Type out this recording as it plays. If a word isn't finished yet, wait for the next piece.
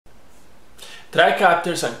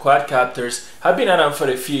Tricopters and quadcopters have been around for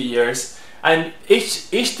a few years, and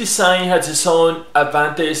each design has its own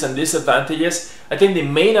advantages and disadvantages. I think the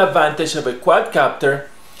main advantage of a quadcopter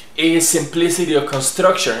is simplicity of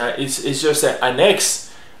construction. It's just an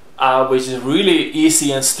X, which is really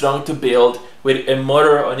easy and strong to build with a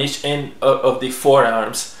motor on each end of the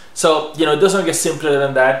forearms. So, you know, it doesn't get simpler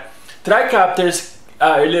than that. Tricopters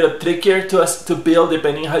are a little trickier to build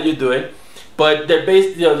depending how you do it, but they're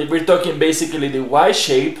we're talking basically the Y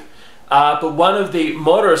shape, but one of the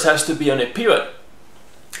motors has to be on a pivot.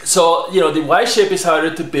 So, you know, the Y shape is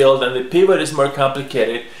harder to build and the pivot is more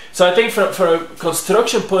complicated. So I think from a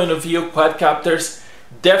construction point of view, quadcopters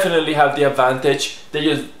definitely have the advantage. They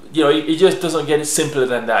just, you know, it just doesn't get simpler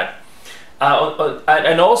than that.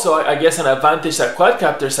 And also, I guess an advantage that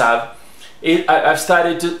quadcopters have, I've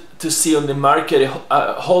started to see on the market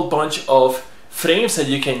a whole bunch of frames that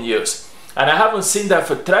you can use. And I haven't seen that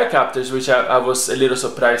for tricopters, which I was a little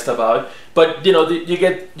surprised about. But you know, you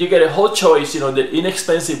get a whole choice. You know, the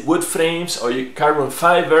inexpensive wood frames, or carbon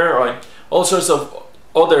fiber, or all sorts of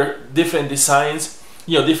other different designs.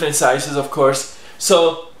 You know, different sizes, of course.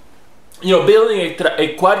 So, you know, building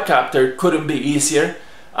a quadcopter couldn't be easier.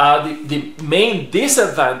 The main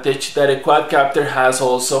disadvantage that a quadcopter has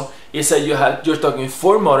also is that you're talking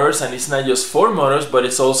 4 motors, and it's not just 4 motors, but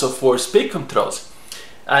it's also 4 speed controls.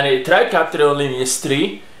 And a tricopter only needs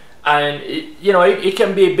 3, and you know, it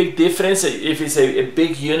can be a big difference if it's a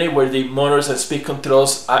big unit where the motors and speed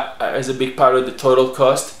controls is a big part of the total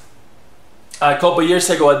cost. A couple years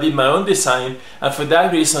ago I did my own design, and for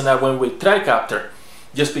that reason I went with tricopter,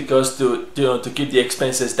 just because to keep the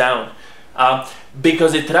expenses down.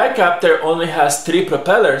 Because the tricopter only has 3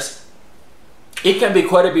 propellers, it can be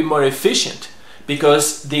quite a bit more efficient,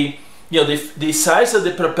 because the size of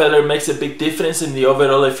the propeller makes a big difference in the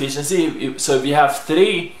overall efficiency. So if you have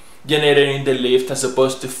 3 generating the lift as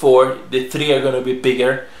opposed to 4, the 3 are going to be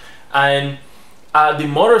bigger, and the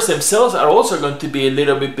motors themselves are also going to be a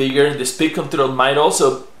little bit bigger. The speed control might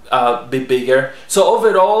also be bigger. So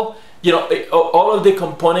overall, you know, all of the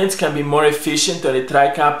components can be more efficient on a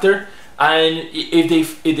tricopter. And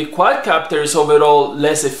if the quadcopter is overall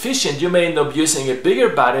less efficient, you may end up using a bigger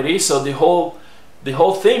battery, so the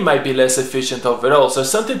whole thing might be less efficient overall. So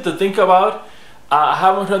something to think about. I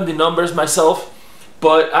haven't run the numbers myself,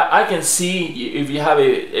 but I can see if you have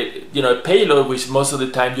a payload, which most of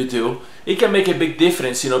the time you do, it can make a big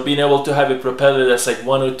difference. You know, being able to have a propeller that's like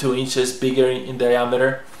 1 or 2 inches bigger in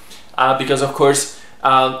diameter, because of course,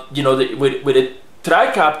 you know, with a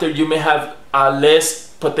tricopter you may have less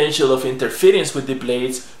potential of interference with the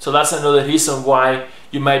blades. So that's another reason why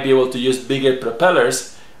you might be able to use bigger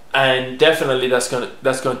propellers, and definitely that's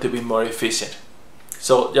going to be more efficient.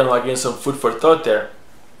 So, you know, again, some food for thought there.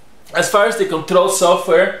 As far as the control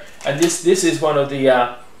software, and this is one of the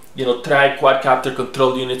you know, quadcopter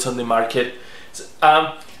control units on the market.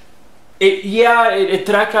 A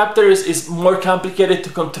tricopter is more complicated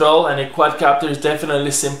to control, and a quadcopter is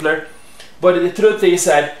definitely simpler. But the truth is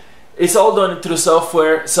that it's all done through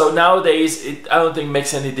software, so nowadays I don't think it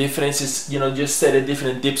makes any difference. It's, you know, just set a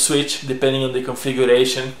different dip switch depending on the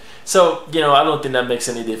configuration. So, you know, I don't think that makes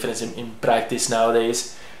any difference in practice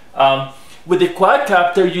nowadays. With the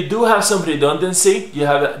quadcopter, you do have some redundancy. You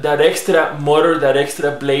have that extra motor, that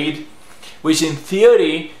extra blade, which in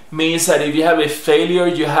theory means that if you have a failure,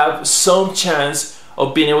 you have some chance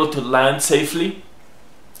of being able to land safely.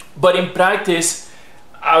 But in practice,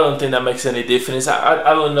 I don't think that makes any difference.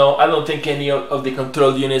 I don't know. I don't think any of the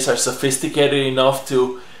control units are sophisticated enough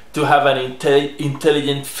to have an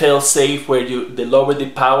intelligent fail-safe where they lower the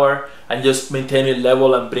power and just maintain it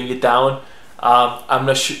level and bring it down. I'm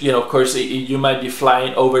not sure. You know, of course, you might be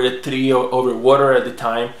flying over the tree or over water at the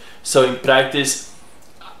time. So in practice,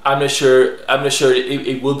 I'm not sure.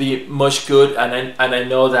 It will be much good. And I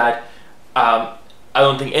know that. I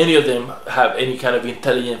don't think any of them have any kind of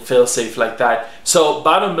intelligent fail-safe like that. So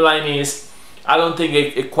bottom line is, I don't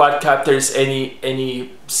think a quadcopter is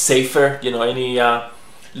any safer, you know, any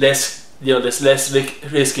less, you know, there's less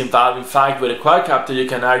risk involved. In fact, with a quadcopter, you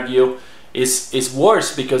can argue is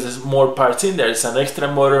worse, because there's more parts in there. It's an extra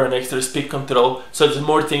motor, an extra speed control, so there's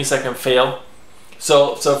more things that can fail.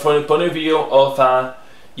 So from the point of view of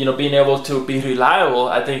you know, being able to be reliable,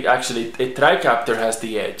 I think actually a tricopter has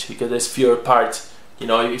the edge, because there's fewer parts. You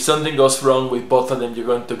know, if something goes wrong with both of them, you're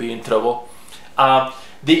going to be in trouble.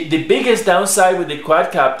 The biggest downside with the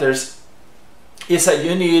quadcopters is that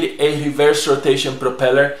you need a reverse rotation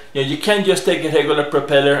propeller. You know, you can't just take a regular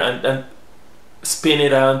propeller and spin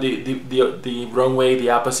it around the wrong way, the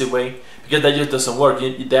opposite way, because that just doesn't work.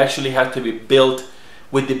 They actually have to be built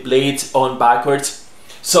with the blades on backwards.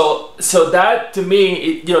 So that to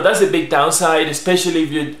me, that's a big downside, especially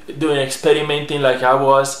if you're doing experimenting like I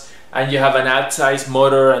was, and you have an outsized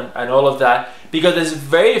motor and all of that, because there's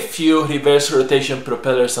very few reverse rotation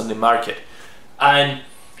propellers on the market. And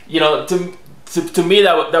to me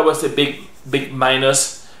that was a big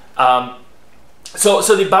minus. So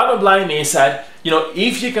the bottom line is that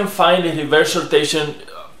if you can find a reverse rotation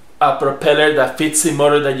propeller that fits the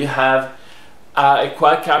motor that you have, a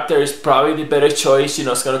quadcopter is probably the better choice.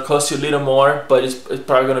 It's going to cost you a little more, but it's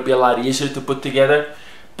probably going to be a lot easier to put together.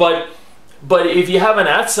 But if you have an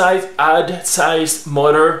odd-sized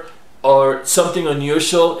motor or something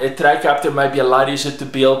unusual, a tricopter might be a lot easier to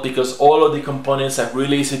build because all of the components are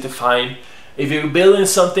really easy to find. If you're building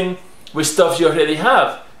something with stuff you already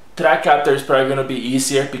have, tricopter is probably going to be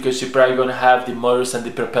easier because you're probably going to have the motors and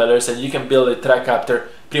the propellers, and you can build a tricopter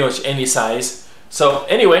pretty much any size. So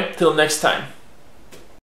anyway, till next time.